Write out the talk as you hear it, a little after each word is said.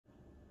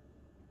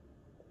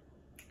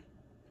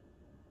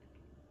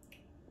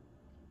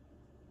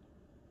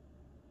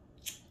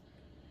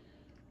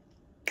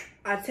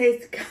I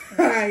taste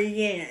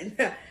cayenne.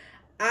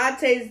 I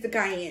taste the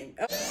cayenne.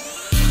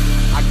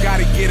 I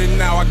gotta get it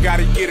now, I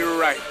gotta get it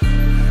right.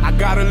 I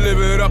gotta live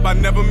it up, I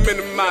never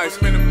minimize.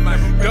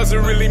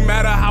 Doesn't really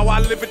matter how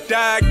I live or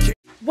die.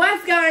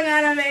 What's going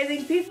on,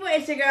 amazing people?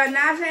 It's your girl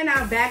Nasha, and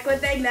I'm back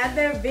with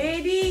another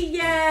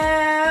video.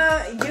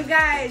 You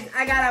guys,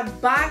 I got a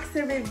box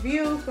to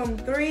review from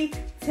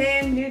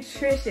 310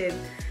 Nutrition.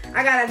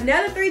 I got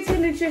another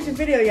 310 Nutrition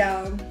video,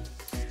 y'all.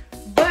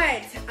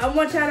 But I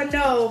want y'all to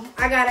know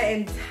I got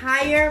an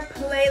entire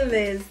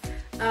playlist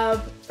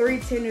of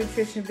 310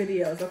 Nutrition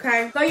videos,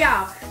 okay? So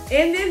y'all,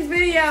 in this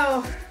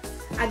video,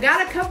 I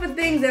got a couple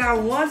things that I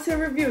want to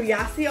review.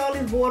 Y'all see all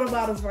these water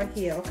bottles right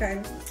here,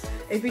 okay?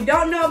 If you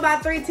don't know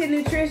about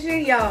 310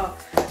 Nutrition, y'all,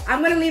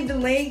 I'm gonna leave the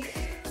link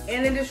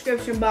in the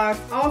description box.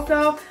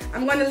 Also,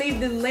 I'm gonna leave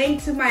the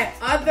link to my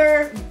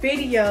other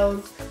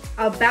videos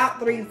about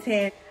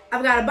 310.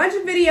 I've got a bunch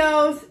of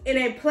videos in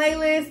a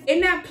playlist.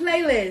 In that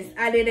playlist,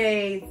 I did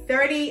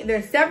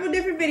there's several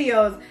different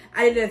videos.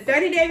 I did a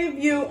 30-day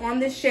review on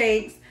the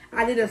shakes.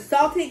 I did a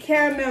salted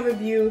caramel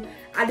review.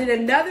 I did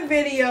another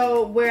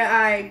video where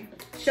I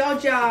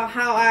showed y'all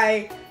how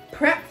I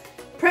prep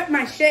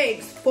my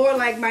shakes for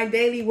like my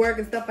daily work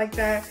and stuff like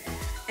that.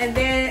 And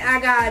then I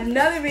got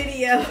another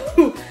video,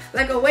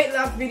 like a weight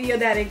loss video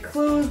that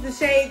includes the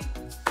shake.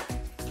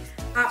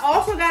 I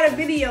also got a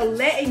video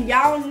letting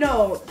y'all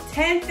know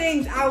 10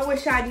 things I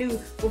wish I knew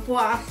before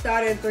I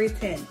started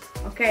 310.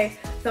 Okay,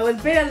 so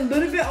it's been a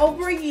little bit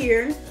over a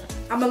year.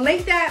 I'm gonna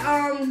link that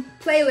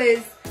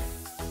playlist.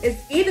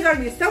 It's either gonna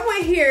be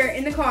somewhere here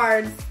in the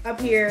cards up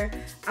here.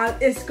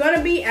 It's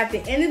gonna be at the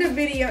end of the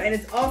video, and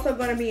it's also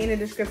gonna be in the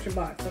description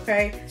box,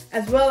 okay?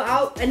 As well,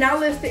 I'll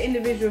list the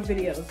individual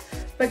videos.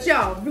 But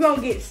y'all, we're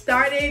gonna get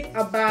started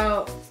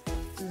about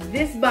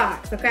this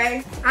box,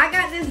 okay? I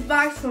got this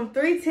box from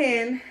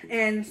 310,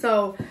 and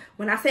so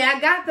when I say I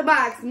got the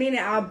box, meaning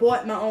I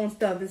bought my own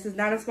stuff. This is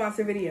not a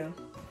sponsored video.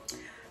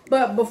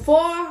 But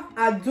before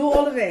I do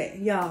all of that,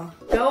 y'all,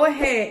 go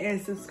ahead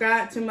and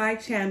subscribe to my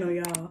channel,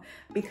 y'all,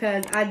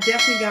 because I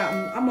definitely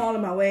I'm all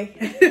on my way.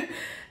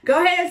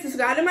 Go ahead and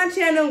subscribe to my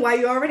channel while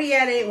you're already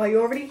at it, while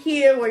you're already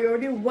here, while you're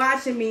already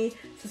watching me.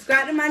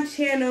 Subscribe to my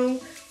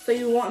channel so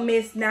you won't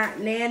miss not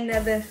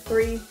another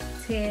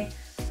 310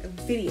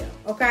 video,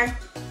 okay?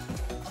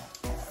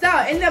 So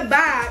in the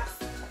box,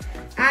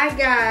 I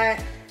got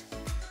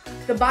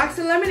the box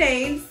of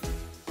lemonades.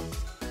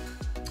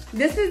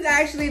 This is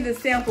actually the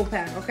sample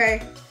pack,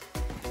 okay?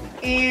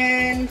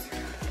 And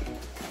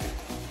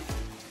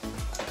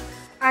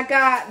I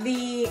got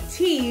the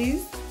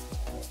teas.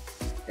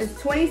 It's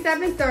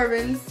 27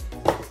 servings.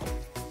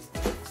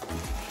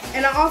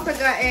 And I also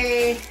got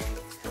I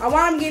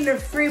wound up getting a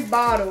free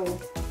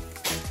bottle.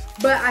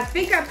 But I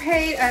think I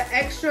paid an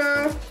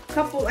extra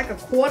couple, like a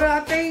quarter,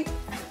 I think,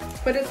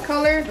 for this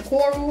color, the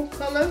coral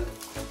color.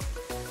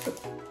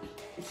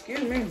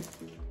 Excuse me.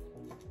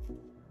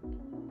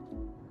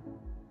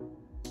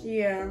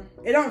 Yeah,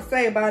 it don't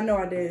say, but I know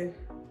I did.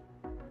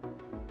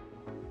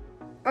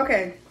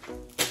 Okay,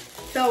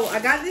 so I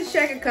got this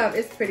shaker cup.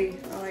 It's pretty.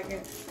 I like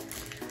it.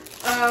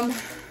 Let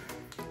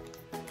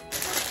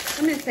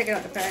me just take it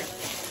out the pack.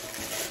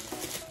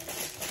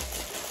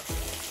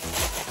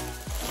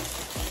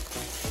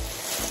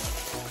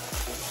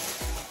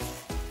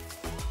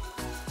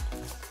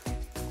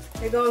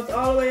 It goes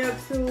all the way up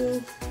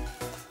to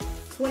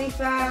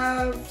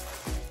 25.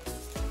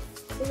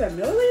 What's that,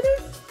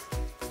 milliliters?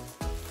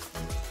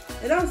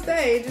 It don't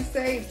say, it just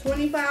say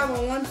 25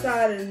 on one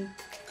side and,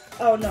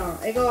 oh no,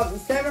 it goes up to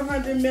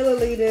 700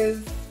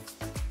 milliliters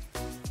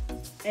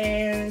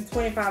and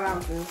 25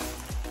 ounces.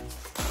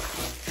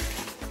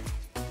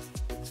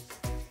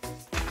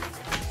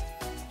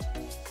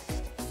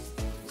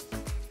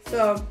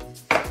 So,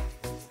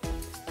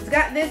 it's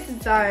got this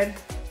inside.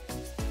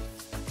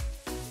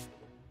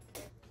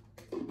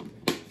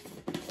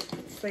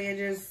 So you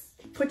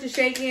just put your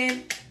shake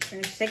in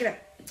and shake it up.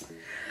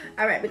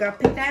 All right, we're gonna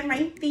put that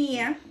right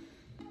there.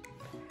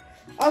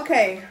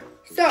 Okay,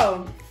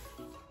 so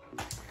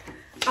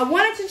I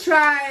wanted to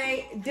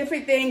try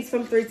different things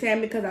from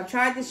 310 because I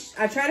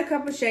tried a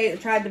couple shades.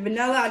 I tried the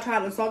vanilla, I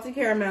tried the salted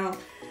caramel.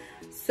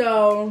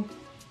 So,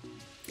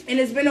 and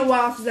it's been a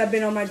while since I've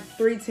been on my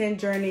 310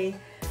 journey.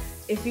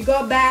 If you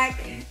go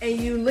back and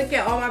you look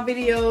at all my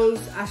videos,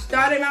 I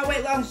started my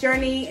weight loss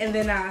journey and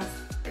then I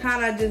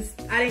didn't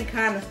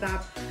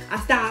stop. I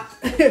stopped.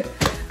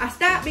 I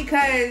stopped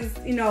because,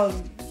 you know,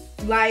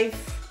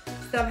 life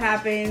stuff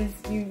happens.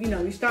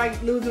 You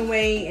start losing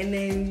weight and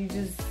then you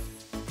just,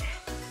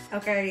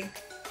 okay,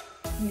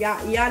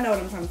 y'all know what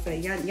I'm trying to say.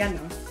 Y'all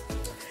know.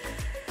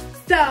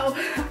 So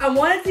I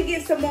wanted to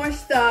get some more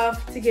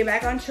stuff to get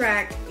back on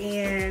track,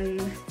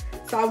 and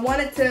so I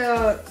wanted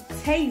to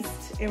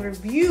taste and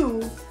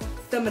review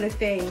some of the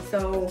things.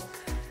 So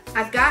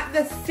I got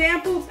the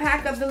sample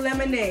pack of the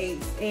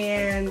lemonades,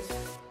 and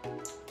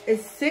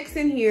it's 6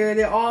 in here.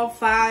 They're all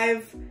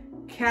 5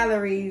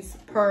 calories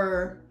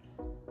per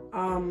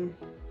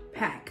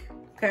pack,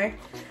 okay?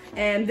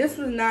 And this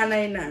was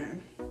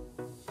 $9.99.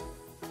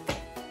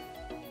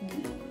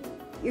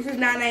 This is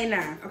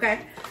 $9.99, okay?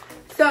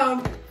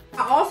 So,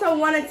 I also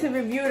wanted to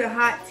review the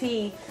hot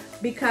tea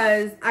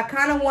because I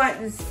kind of want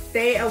to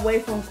stay away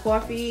from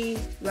coffee.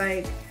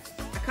 Like,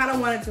 I kind of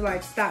wanted to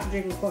like stop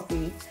drinking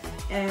coffee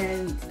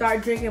and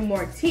start drinking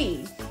more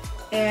tea.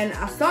 And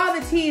I saw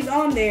the teas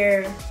on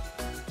there.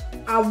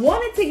 I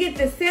wanted to get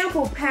the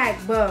sample pack,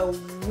 but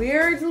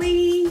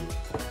weirdly,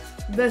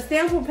 the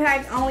sample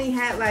pack only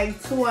had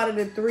like 2 out of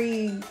the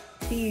 3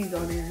 teas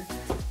on there,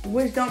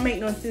 which don't make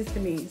no sense to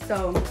me.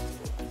 So,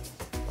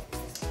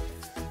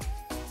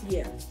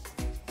 yeah,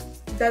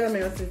 doesn't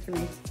make no sense to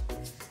me.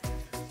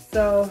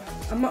 So,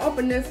 I'm gonna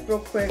open this real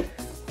quick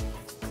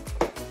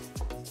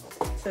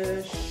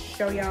to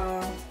show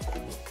y'all.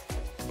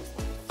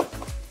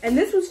 And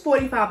this was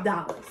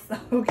 $45,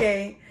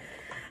 okay?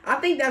 I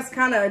think that's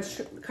kind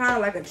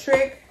of like a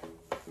trick,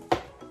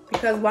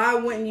 because why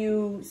wouldn't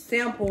you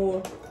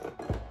sample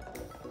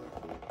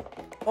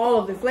all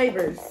of the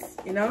flavors,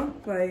 you know?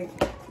 Like,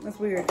 that's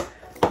weird,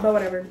 but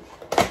whatever.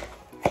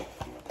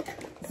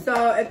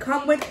 So it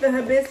comes with the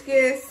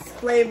hibiscus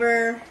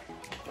flavor.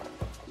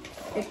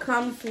 It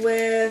comes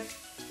with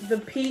the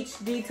peach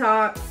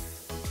detox,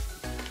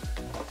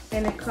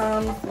 and it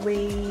comes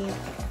with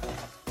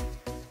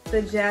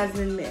the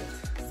jasmine mint.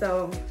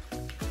 So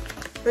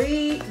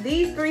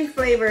these 3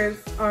 flavors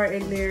are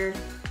in there.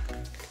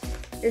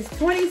 It's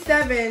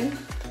 27.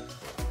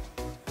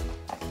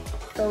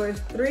 So it's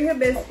 3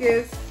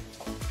 hibiscus,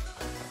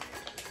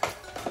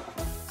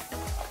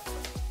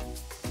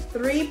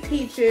 3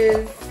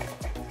 peaches.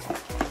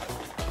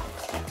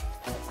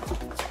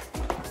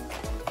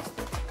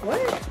 What?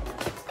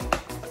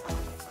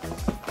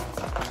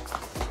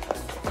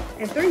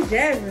 And 3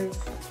 jasmines.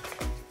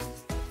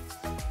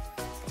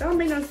 That don't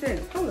make no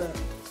sense. Hold up.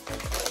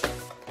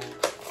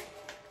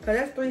 Cause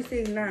that's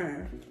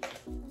 $3.69.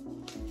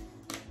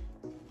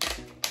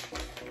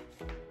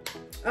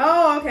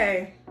 Oh,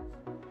 okay.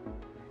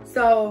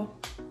 So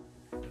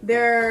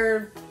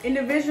they're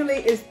individually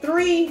is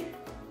 3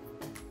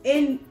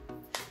 in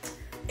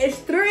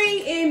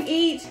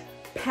each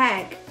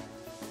pack.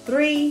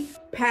 3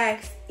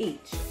 packs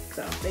each.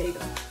 So there you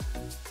go.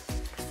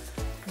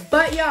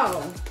 But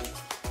y'all,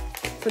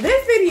 for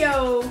this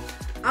video,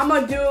 I'm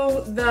gonna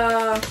do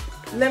the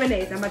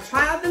lemonades. I'm gonna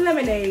try out the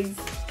lemonades.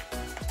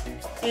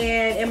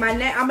 And in my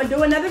I'm gonna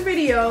do another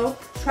video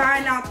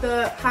trying out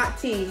the hot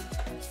tea.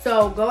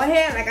 So go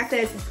ahead, like I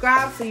said,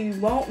 subscribe so you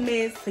won't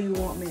miss,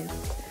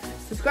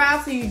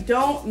 subscribe so you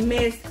don't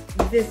miss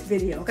this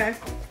video, okay?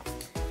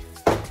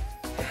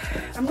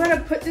 I'm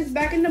gonna put this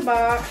back in the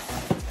box.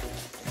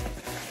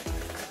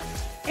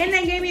 And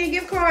they gave me a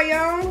gift card,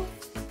 y'all,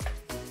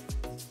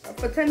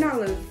 for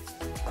 $10.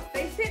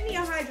 They sent me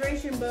a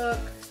hydration book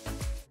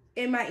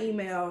in my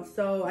email,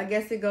 so I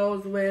guess it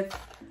goes with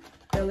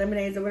the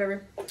lemonades or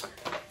whatever.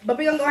 But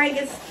we're gonna go ahead and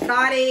get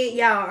started.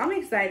 Y'all, I'm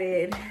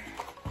excited.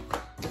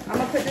 I'm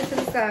gonna put this to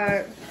the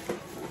side.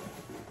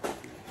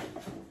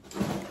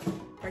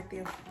 Right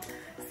there.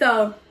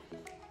 So,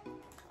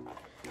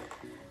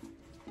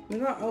 we're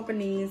gonna open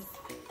these.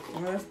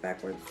 Oh, that's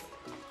backwards.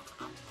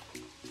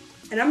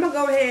 And I'm gonna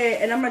go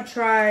ahead and I'm gonna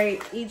try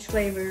each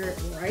flavor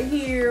right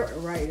here,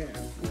 right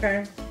now,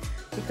 okay?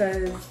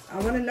 Because I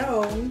wanna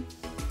know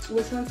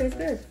which one tastes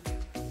good.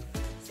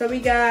 So we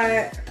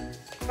got,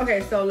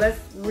 okay, so let's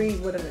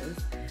read what it is.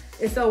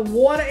 It's a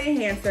water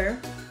enhancer.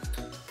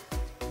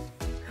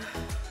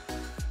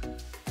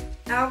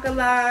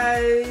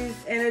 Alkalized,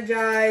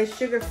 energized,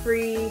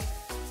 sugar-free,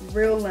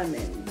 real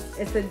lemon.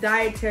 It's a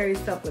dietary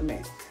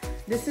supplement.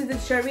 This is the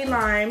cherry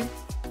lime.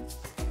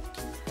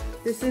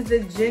 This is the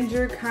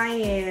ginger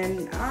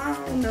cayenne. I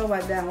don't know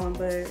about that one,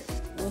 but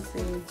we'll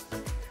see.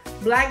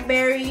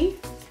 Blackberry,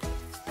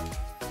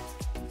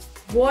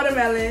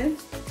 watermelon,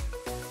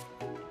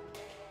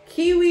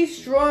 kiwi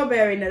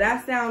strawberry. Now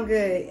that sounds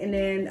good. And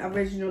then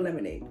original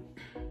lemonade.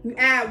 You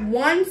add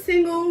 1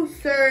 single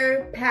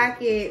serve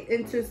packet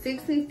into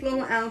 16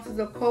 fluid ounces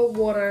of cold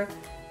water.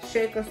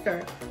 Shake or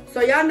stir.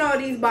 So y'all know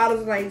these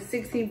bottles are like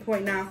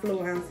 16.9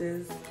 fluid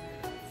ounces.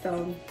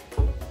 So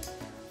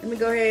let me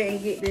go ahead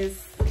and get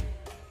this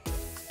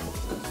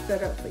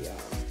set up for y'all.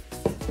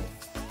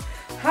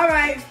 All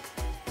right.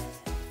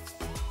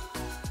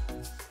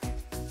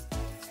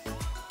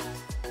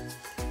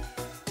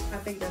 I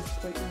think that's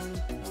 0.1.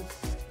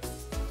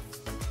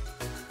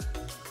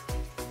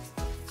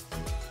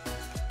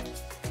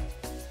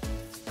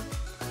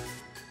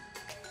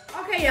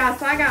 Okay, y'all,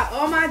 so I got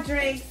all my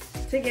drinks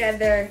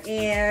together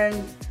and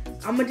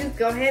I'm gonna just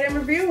go ahead and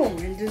review them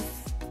and just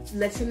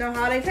let you know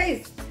how they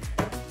taste.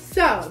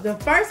 So, the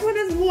first one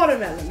is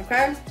watermelon,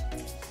 okay?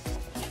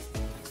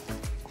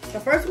 The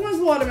first one's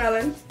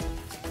watermelon.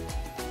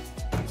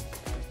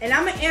 And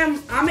I'm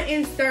gonna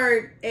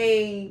insert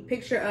a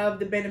picture of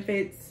the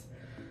benefits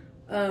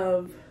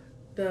of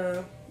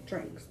the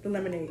drinks, the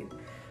lemonade.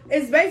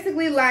 It's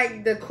basically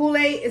like the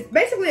Kool-Aid. It's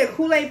basically a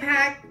Kool-Aid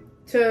pack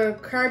to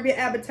curb your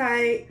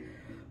appetite,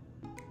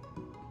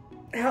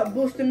 help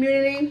boost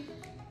immunity.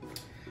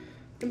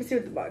 Let me see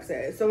what the box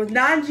says. So it's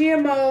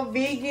non-GMO,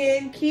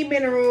 vegan, key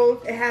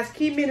minerals. It has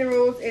key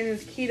minerals and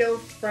is keto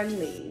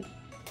friendly.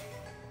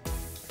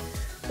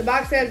 The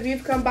box says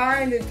we've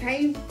combined the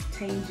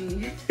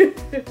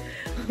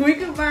we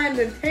combined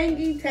the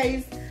tangy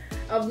taste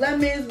of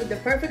lemons with the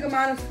perfect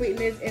amount of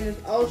sweetness in this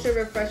ultra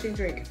refreshing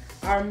drink.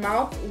 Our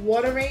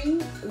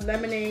mouth-watering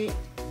lemonade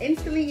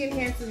instantly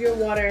enhances your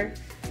water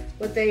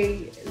with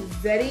a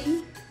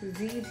zesty,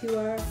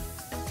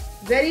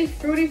 zesty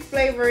fruity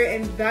flavor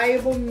and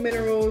valuable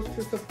minerals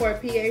to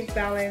support pH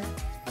balance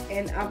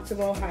and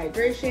optimal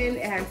hydration.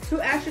 It has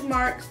 2 action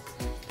marks.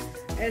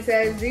 And it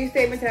says, these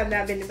statements have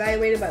not been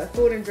evaluated by the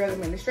Food and Drug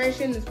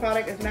Administration. This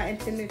product is not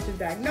intended to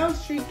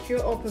diagnose, treat,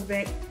 cure, or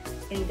prevent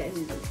any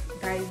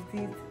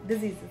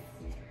diseases.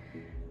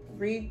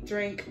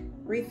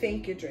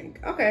 Rethink your drink.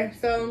 Okay,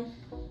 so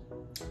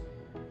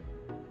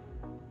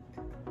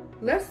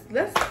let's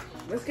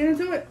get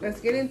into it.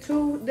 Let's get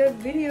into the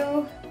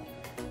video.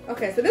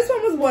 Okay, so this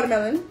one was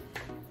watermelon.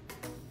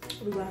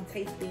 We're gonna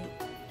taste it.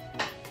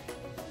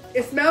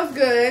 It smells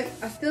good.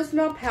 I still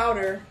smell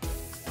powder,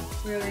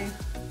 really.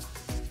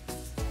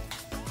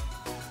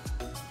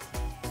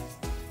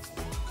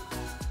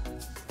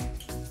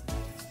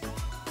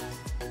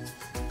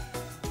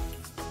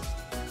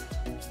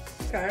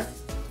 Okay.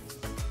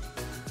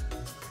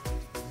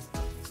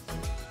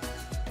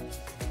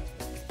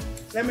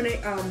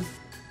 Lemonade,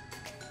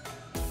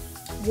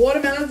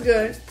 watermelon's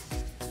good.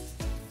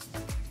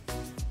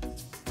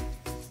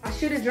 I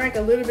should have drank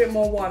a little bit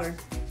more water,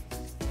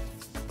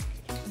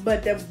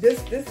 but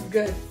this is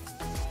good.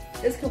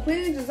 It's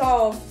completely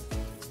dissolved.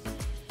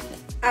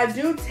 I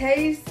do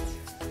taste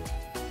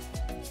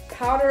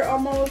powder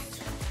almost.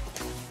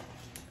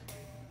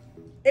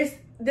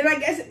 I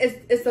guess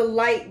it's a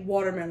light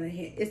watermelon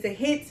hint. It's a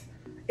hint.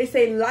 It's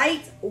a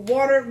light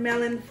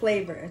watermelon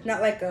flavor. It's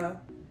not like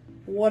a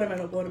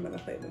watermelon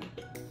flavor.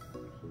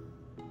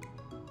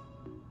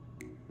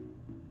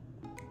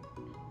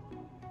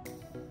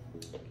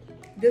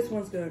 This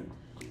one's good.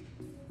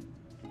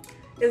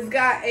 It's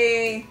got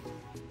a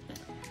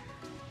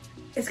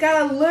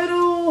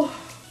little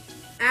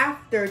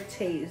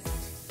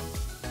aftertaste,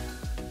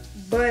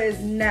 but it's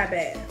not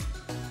bad.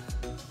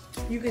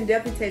 You can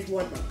definitely taste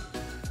watermelon.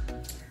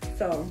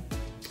 So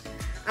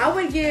I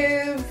would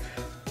give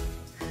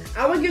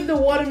the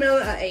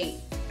watermelon an 8.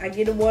 I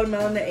give the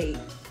watermelon an 8.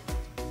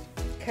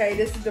 Okay,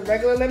 this is the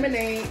regular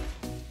lemonade.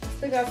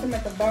 Still got some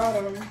at the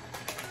bottom.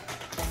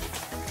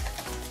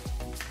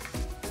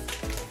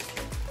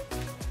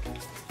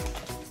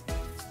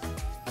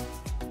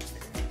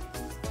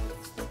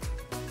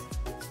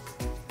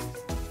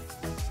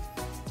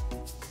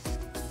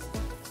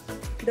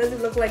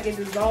 Doesn't look like it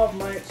dissolved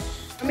much.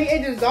 I mean,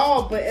 it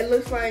dissolved, but it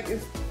looks like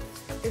it's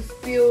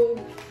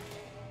still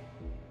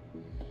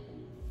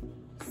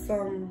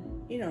some,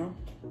 you know,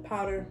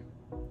 powder.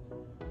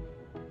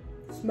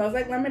 Smells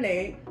like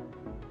lemonade.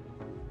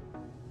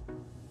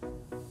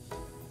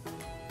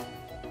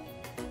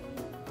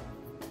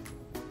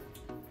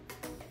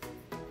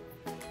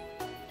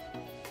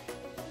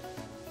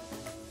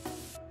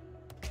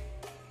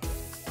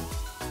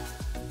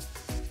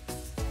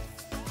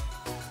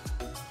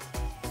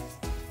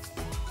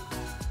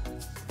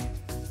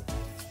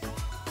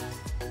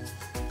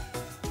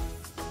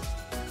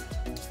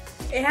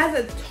 It has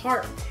a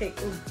tart taste.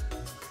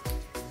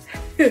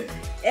 It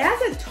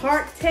has a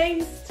tart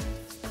taste.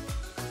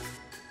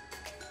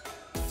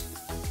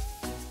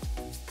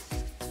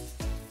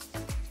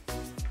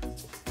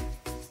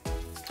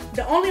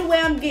 The only way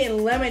I'm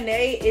getting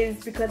lemonade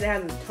is because it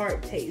has a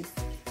tart taste.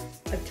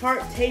 A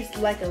tart tastes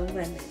like a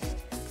lemon.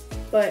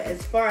 But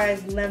as far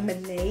as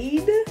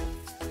lemonade,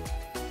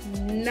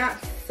 not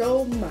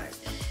so much.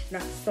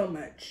 Not so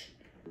much.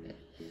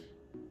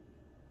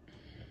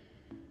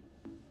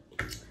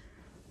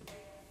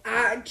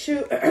 I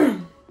choose,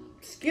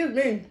 excuse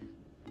me.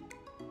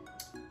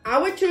 I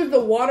would choose the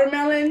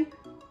watermelon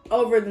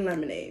over the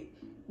lemonade.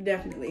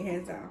 Definitely,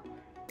 hands down.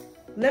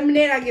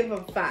 Lemonade, I give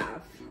a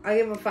 5. I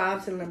give a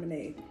 5 to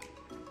lemonade.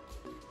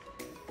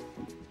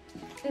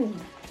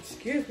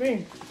 Excuse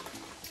me.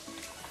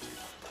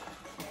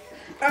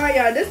 Alright,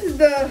 y'all. This is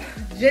the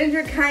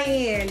ginger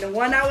cayenne. The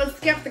one I was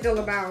skeptical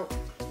about.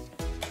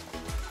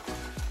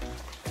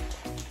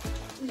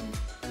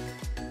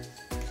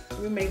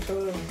 We make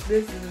sure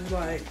this is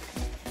like,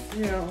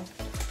 you know.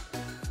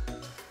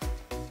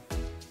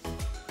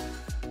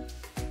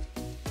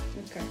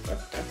 Okay,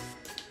 let's go.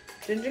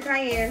 Ginger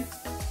cayenne.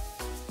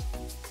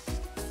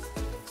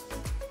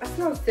 I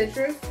smell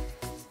citrus.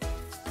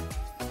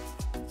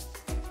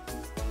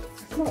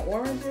 I smell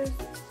oranges.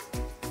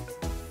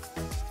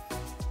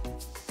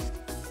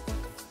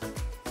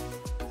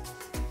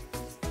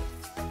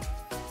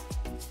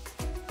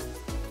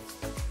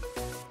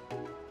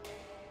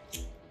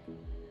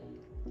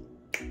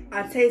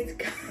 I taste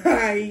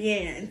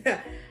cayenne.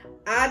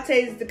 I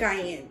taste the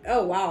cayenne.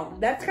 Oh, wow.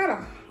 That's kind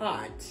of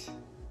hot.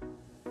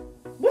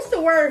 What's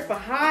the word for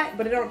hot,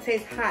 but it don't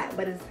taste hot,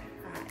 but it's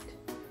hot?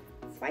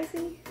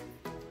 Spicy?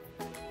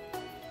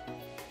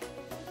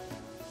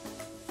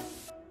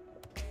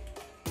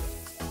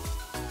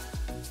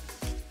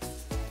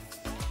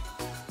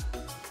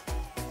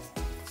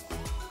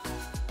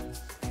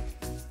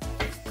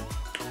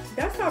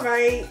 That's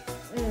alright.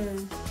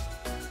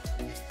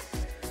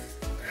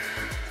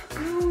 I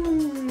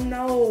don't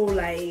know,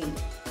 like,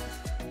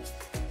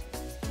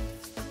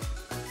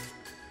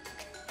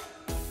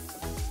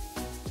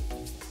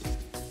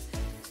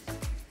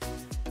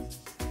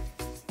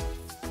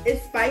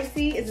 it's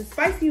spicy. It's a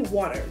spicy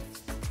water,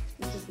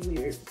 which is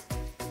weird.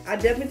 I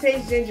definitely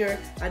taste ginger.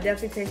 I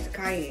definitely taste the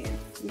cayenne.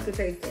 You can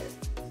taste it.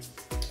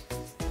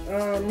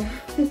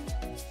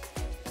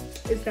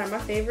 It's not my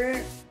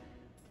favorite.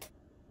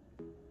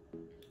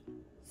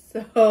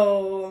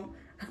 So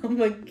I'm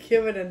gonna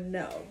give it a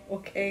no,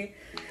 okay?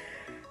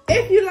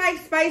 If you like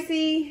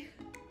spicy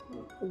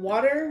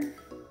water,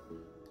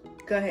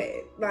 go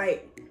ahead.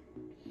 Like,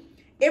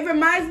 it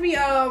reminds me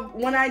of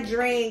when I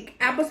drink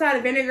apple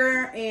cider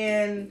vinegar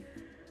and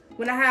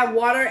when I have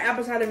water,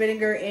 apple cider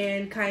vinegar,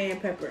 and cayenne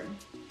pepper.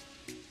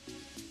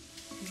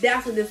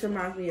 That's what this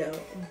reminds me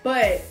of.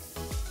 But,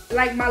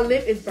 like, my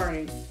lip is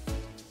burning.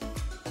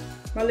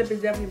 My lip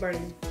is definitely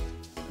burning.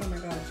 Oh my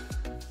gosh.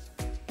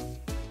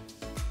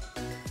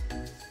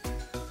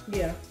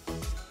 Yeah.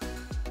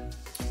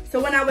 So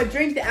when I would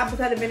drink the apple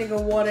cider vinegar,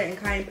 water, and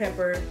cayenne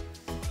pepper,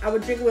 I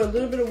would drink it with a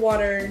little bit of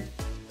water,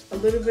 a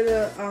little bit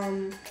of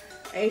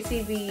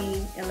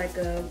ACV, and like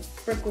a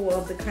sprinkle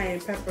of the cayenne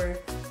pepper.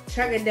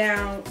 Chug it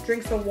down,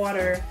 drink some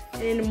water,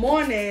 and in the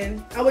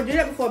morning, I would do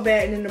that before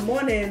bed, and in the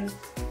morning,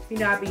 you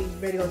know, I'd be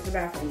ready to go to the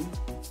bathroom.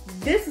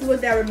 This is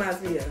what that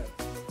reminds me of.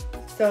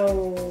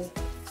 So,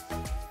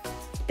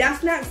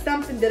 that's not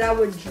something that I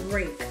would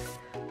drink.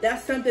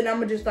 That's something I'm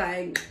gonna just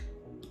like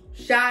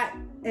shot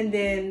and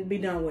then be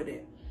done with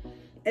it.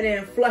 And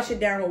then flush it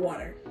down with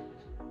water.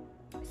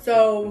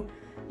 So,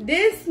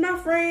 this, my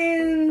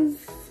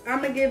friends,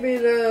 I'm gonna give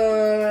it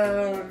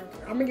a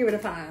 5. I'm gonna give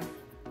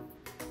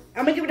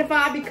it a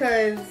 5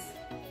 because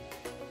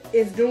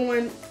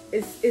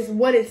it's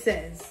what it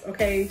says,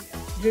 okay?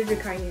 Ginger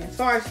cayenne. As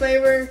far as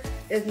flavor,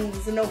 it's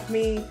a no for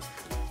me.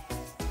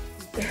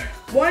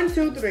 1,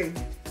 2, 3.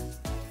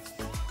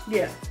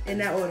 Yeah, in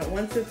that order.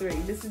 1, 2, 3.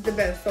 This is the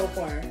best so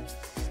far.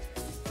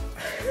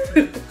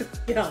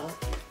 Yo.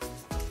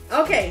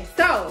 Okay,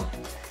 so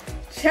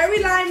cherry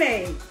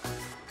limeade.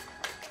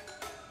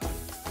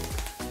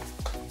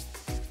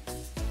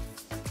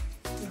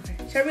 Okay,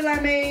 cherry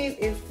limeade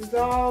is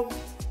dissolved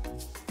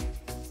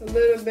a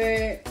little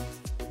bit.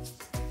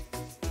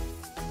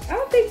 I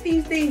don't think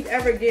these things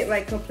ever get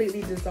like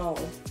completely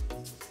dissolved.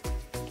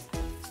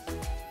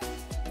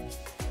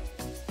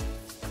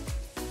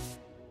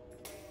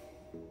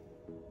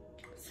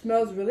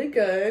 Smells really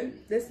good.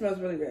 This smells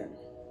really good.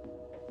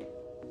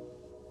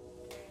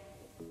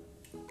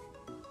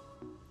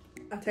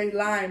 I taste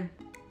lime.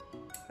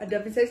 I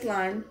definitely taste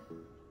lime.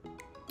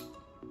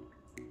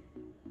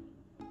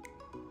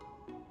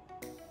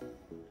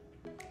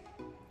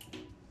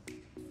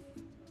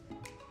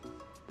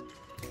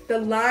 The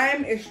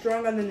lime is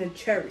stronger than the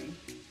cherry.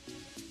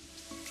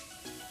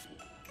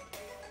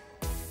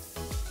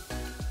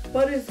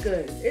 But it's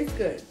good. It's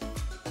good.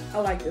 I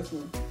like this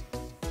one.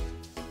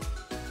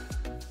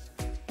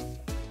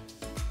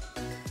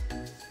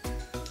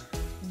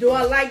 Do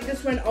I like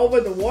this one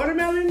over the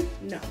watermelon?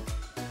 No.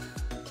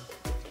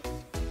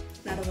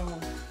 Not at all.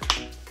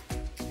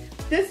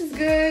 This is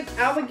good.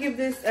 I would give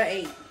this an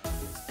 8.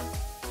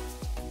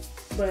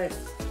 But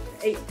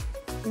 8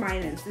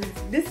 minus.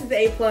 This is the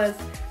 8 plus.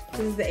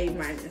 This is the 8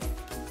 minus.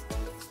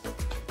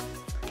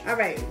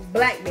 Alright,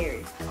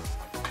 blackberry.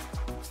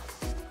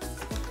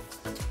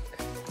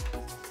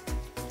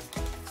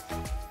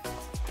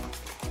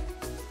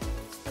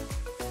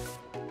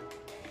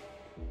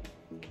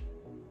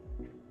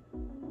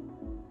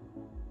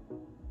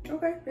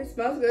 Okay, it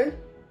smells good.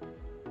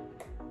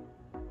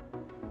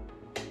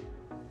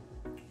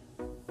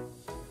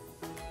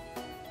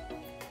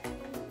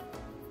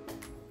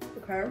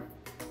 Okay.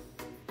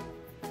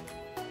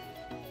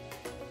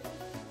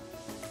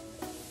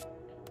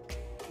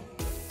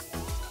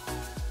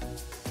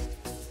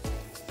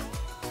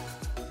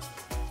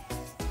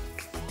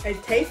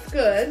 It tastes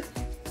good.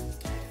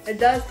 It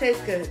does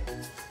taste good.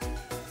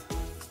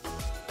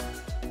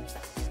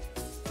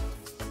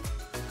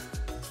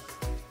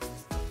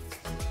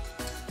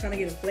 Trying to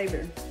get a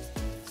flavor.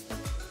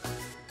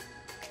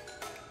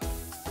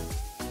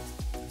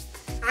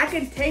 I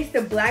can taste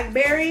the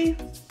blackberry,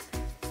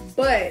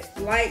 but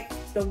like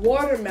the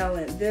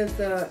watermelon, there's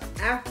a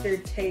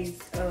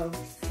aftertaste of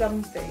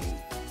something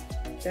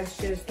that's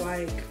just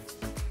like,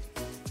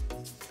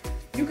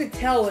 you could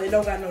tell it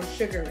don't got no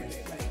sugar in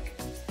it. Like,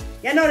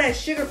 y'all know that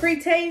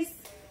sugar-free taste?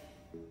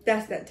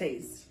 That's that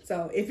taste.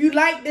 So if you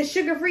like the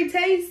sugar-free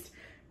taste,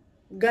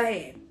 go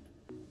ahead.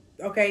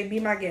 Okay, be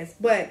my guest.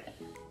 But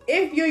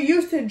if you're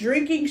used to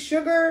drinking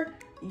sugar,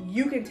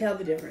 you can tell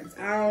the difference.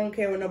 I don't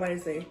care what nobody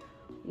say.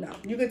 No,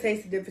 you can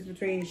taste the difference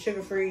between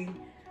sugar-free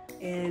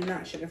and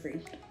not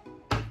sugar-free.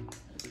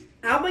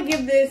 I would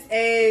give this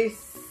a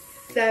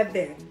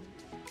 7.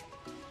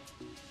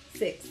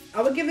 6.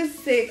 I would give it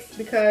 6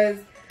 because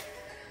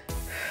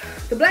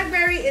the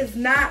blackberry is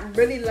not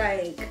really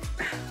like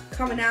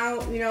coming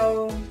out, you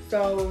know,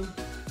 so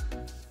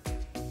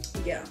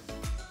yeah.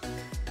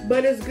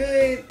 but it's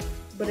good.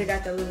 But it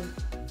got that little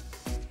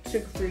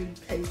sugar-free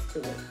taste to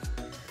it.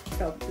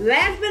 So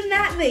last but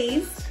not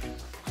least,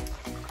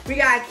 we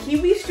got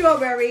kiwi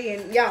strawberry,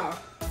 and y'all,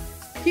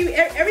 kiwi,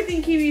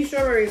 everything kiwi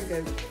strawberry is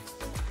good.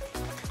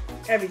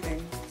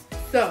 Everything.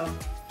 So,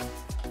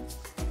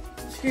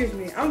 excuse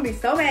me, I'm gonna be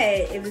so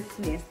mad if it's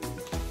nasty.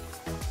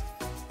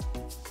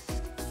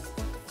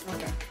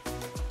 Okay.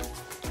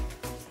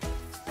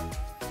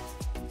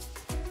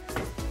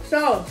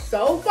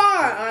 So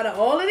far out of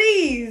all of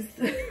these,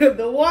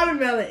 the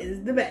watermelon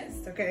is the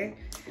best. Okay.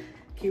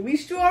 Kiwi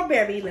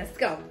strawberry. Let's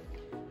go.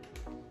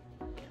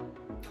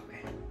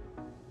 Okay.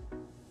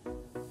 Oh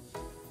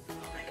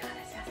my God,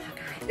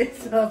 it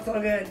smells so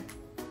good. It smells so good.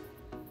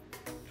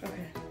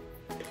 Okay.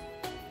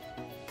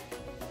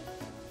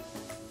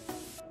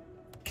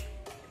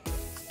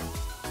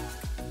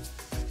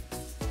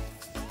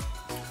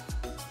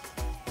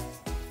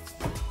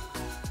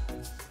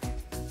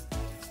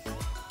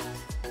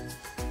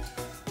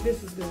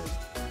 This is good.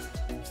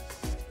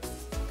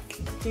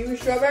 Kiwi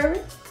strawberry.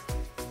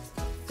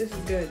 This is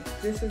good.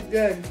 This is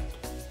good.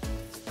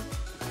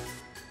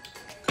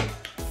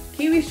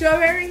 Kiwi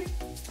strawberry.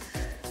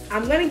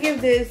 I'm gonna give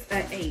this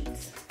an 8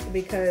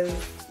 because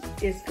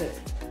it's good.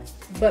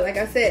 But like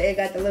I said, it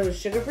got the little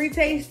sugar-free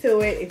taste to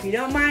it. If you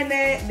don't mind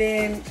that,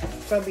 then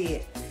so be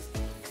it.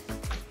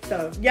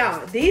 So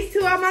y'all, these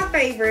two are my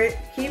favorite: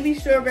 kiwi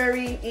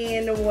strawberry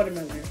and the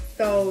watermelon.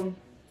 So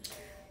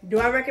do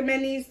I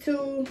recommend these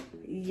two?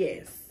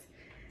 Yes.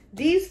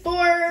 These 4,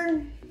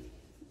 I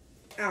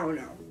don't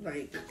know.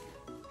 Like,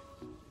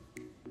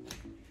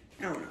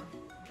 I don't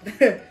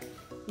know.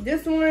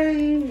 This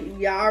one,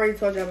 yeah, I already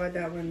told y'all about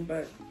that one,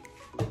 but.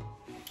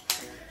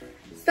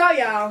 So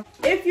y'all,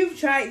 if you've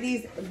tried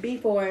these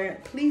before,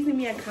 please leave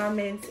me a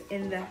comment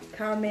in the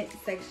comment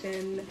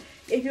section.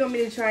 If you want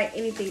me to try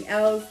anything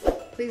else,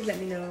 please let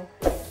me know.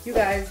 You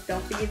guys,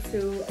 don't forget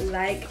to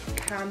like,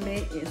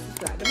 comment, and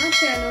subscribe to my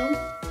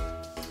channel.